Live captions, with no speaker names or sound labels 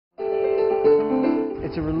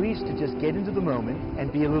It's a release to just get into the moment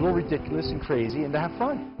and be a little ridiculous and crazy and to have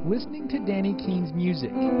fun. Listening to Danny Kean's music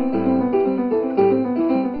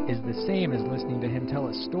is the same as listening to him tell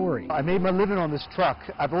a story. I made my living on this truck.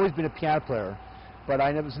 I've always been a piano player, but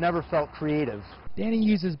I was never felt creative. Danny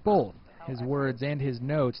uses both his words and his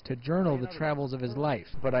notes to journal the travels of his life.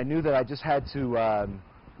 But I knew that I just had to, I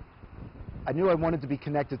knew I wanted to be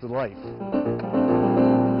connected to life.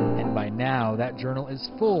 And by now, that journal is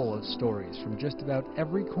full of stories from just about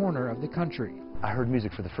every corner of the country. I heard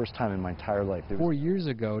music for the first time in my entire life. 4 years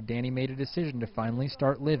ago, Danny made a decision to finally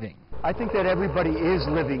start living. I think that everybody is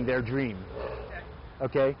living their dream,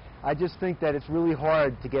 okay? I just think that it's really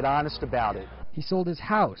hard to get honest about it. He sold his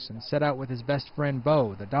house and set out with his best friend,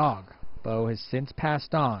 Bo, the dog. Bo has since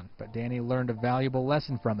passed on, but Danny learned a valuable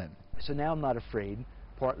lesson from him. So now I'm not afraid,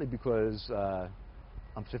 partly because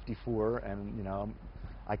I'm 54 and, you know,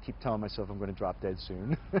 I keep telling myself I'm going to drop dead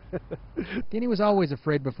soon. Danny was always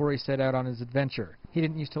afraid before he set out on his adventure. He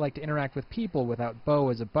didn't used to like to interact with people without Bo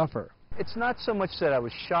as a buffer. It's not so much that I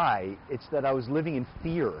was shy, it's that I was living in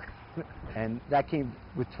fear. And that came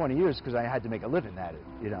with 20 years because I had to make a living at it,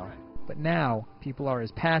 you know. But now, people are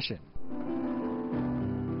his passion.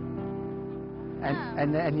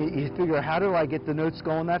 And you figure, how do I get the notes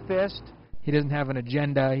going that fast? He doesn't have an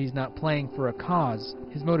agenda, he's not playing for a cause.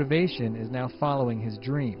 His motivation is now following his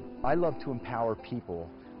dream. I love to empower people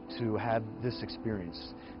to have this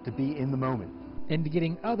experience, to be in the moment. And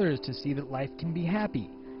getting others to see that life can be happy,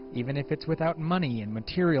 even if it's without money and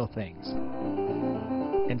material things.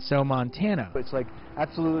 And so Montana. It's like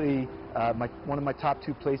absolutely one of my top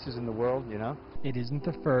 2 places in the world, you know? It isn't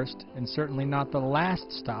the first, and certainly not the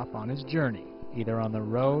last stop on his journey, either on the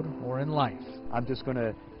road or in life. I'm just going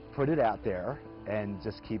to put it out there and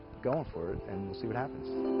just keep going for it, and we'll see what happens.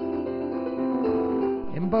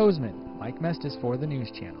 In Bozeman, Mike Mestas for the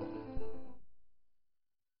News Channel.